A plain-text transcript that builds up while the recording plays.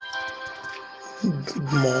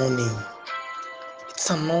Good morning. It's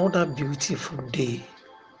another beautiful day,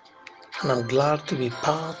 and I'm glad to be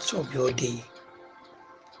part of your day.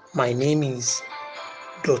 My name is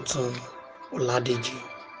Dotun Oladeji.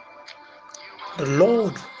 The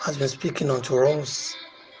Lord has been speaking unto us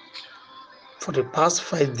for the past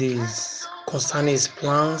 5 days concerning His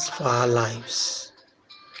plans for our lives.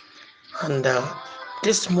 And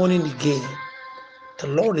this morning again, the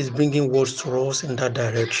Lord is bringing words to us in that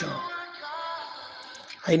direction.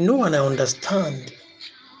 I know and I understand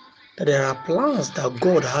that there are plans that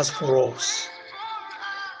God has for us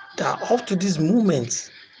that up to this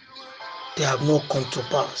moment they have not come to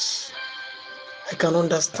pass. I can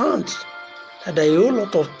understand that there are a whole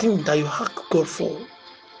lot of things that you ask God for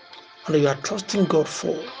and that you are trusting God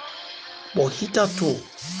for, but hitherto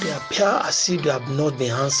they appear as if they have not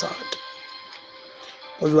been answered.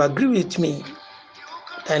 But you agree with me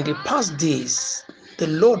that in the past days, the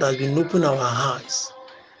Lord has been opening our eyes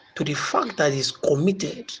to the fact that He is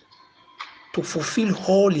committed to fulfill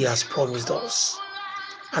all He has promised us.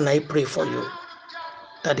 And I pray for you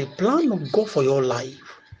that the plan of God for your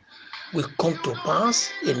life will come to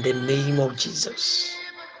pass in the name of Jesus.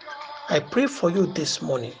 I pray for you this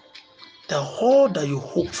morning that all that you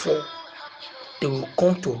hope for, they will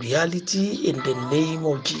come to reality in the name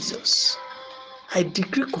of Jesus. I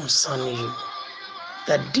decree concerning you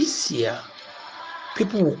that this year,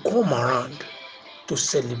 people will come around to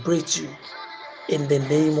celebrate you in the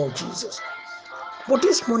name of Jesus. But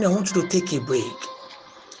this morning, I want you to take a break.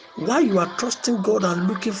 While you are trusting God and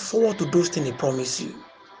looking forward to those things He promised you,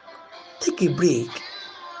 take a break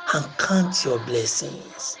and count your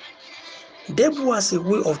blessings. The devil has a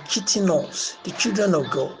way of cheating us, the children of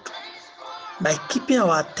God, by keeping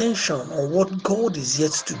our attention on what God is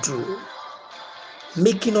yet to do,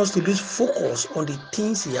 making us to lose focus on the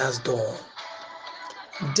things He has done.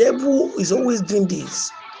 The devil is always doing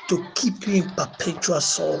this to keep you in perpetual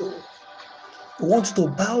sorrow. He wants you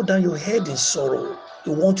to bow down your head in sorrow.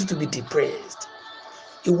 He wants you to be depressed.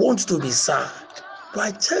 He wants you to be sad. But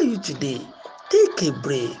I tell you today, take a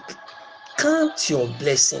break. Count your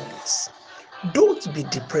blessings. Don't be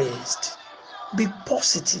depressed. Be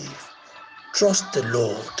positive. Trust the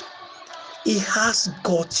Lord. He has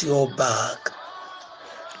got your back.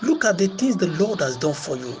 Look at the things the Lord has done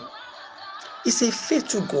for you. He's a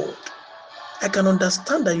faithful God. I can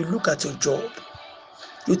understand that you look at your job.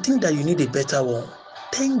 You think that you need a better one.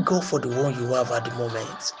 Thank God for the one you have at the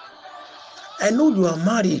moment. I know you are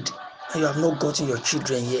married and you have not gotten your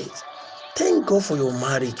children yet. Thank God for your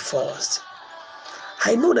marriage first.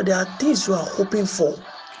 I know that there are things you are hoping for.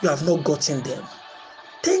 You have not gotten them.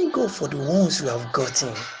 Thank God for the ones you have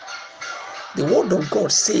gotten. The word of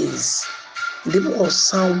God says in the book of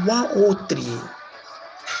Psalm 103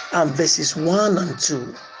 and verses 1 and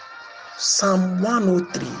 2. Psalm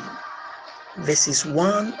 103 verses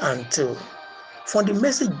 1 and 2. From the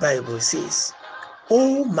Message Bible says,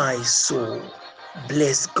 "Oh my soul,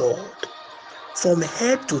 bless God. From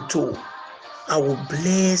head to toe, I will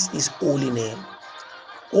bless His holy name.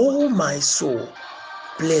 Oh my soul,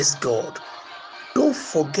 bless God. Don't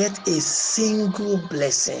forget a single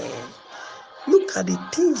blessing." Look at the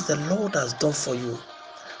things the Lord has done for you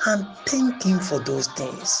and thank Him for those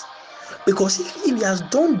things. Because if He has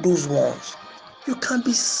done those ones, you can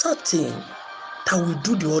be certain that will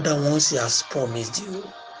do the other ones He has promised you.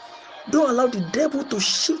 Don't allow the devil to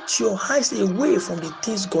shift your eyes away from the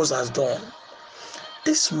things God has done.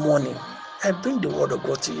 This morning, I bring the word of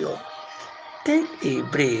God to you. Take a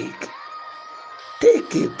break.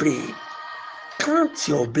 Take a break. Count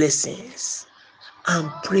your blessings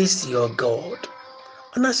and praise your God.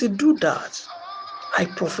 And as you do that, I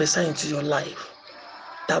prophesy into your life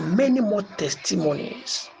that many more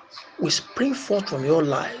testimonies will spring forth from your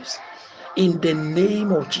lives in the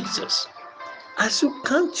name of Jesus. As you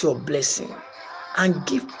count your blessing and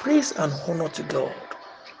give praise and honor to God,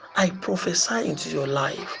 I prophesy into your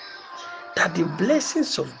life that the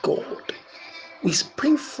blessings of God will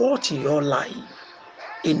spring forth in your life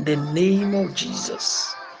in the name of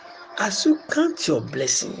Jesus. As you count your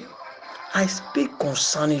blessing, I speak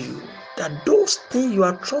concerning you that those things you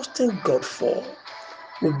are trusting God for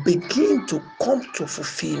will begin to come to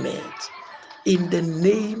fulfillment in the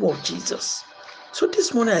name of Jesus. So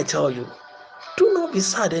this morning I tell you, do not be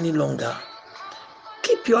sad any longer.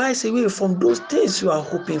 Keep your eyes away from those things you are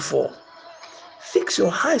hoping for. Fix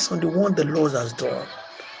your eyes on the one the Lord has done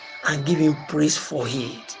and give Him praise for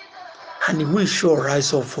it. And He will sure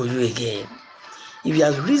rise up for you again. If He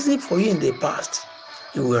has risen for you in the past,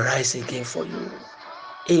 He will rise again for you.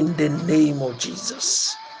 In the name of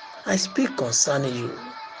Jesus, I speak concerning you.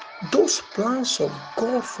 Those plans of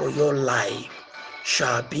God for your life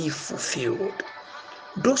shall be fulfilled.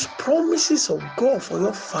 Those promises of God for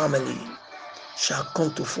your family shall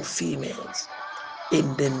come to fulfillment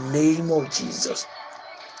in the name of Jesus.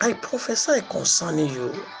 I prophesy concerning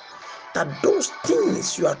you that those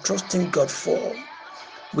things you are trusting God for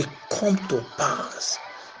will come to pass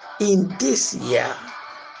in this year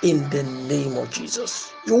in the name of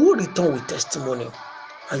Jesus. You will return with testimony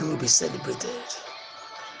and you will be celebrated.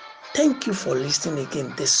 Thank you for listening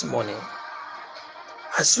again this morning.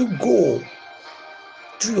 As you go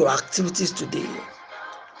through your activities today,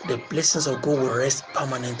 the blessings of God will rest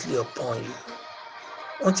permanently upon you.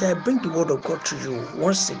 Until I bring the word of God to you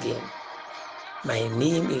once again, my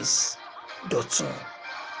name is Dotun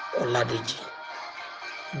Oladeji.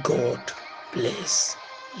 God bless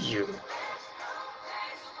you.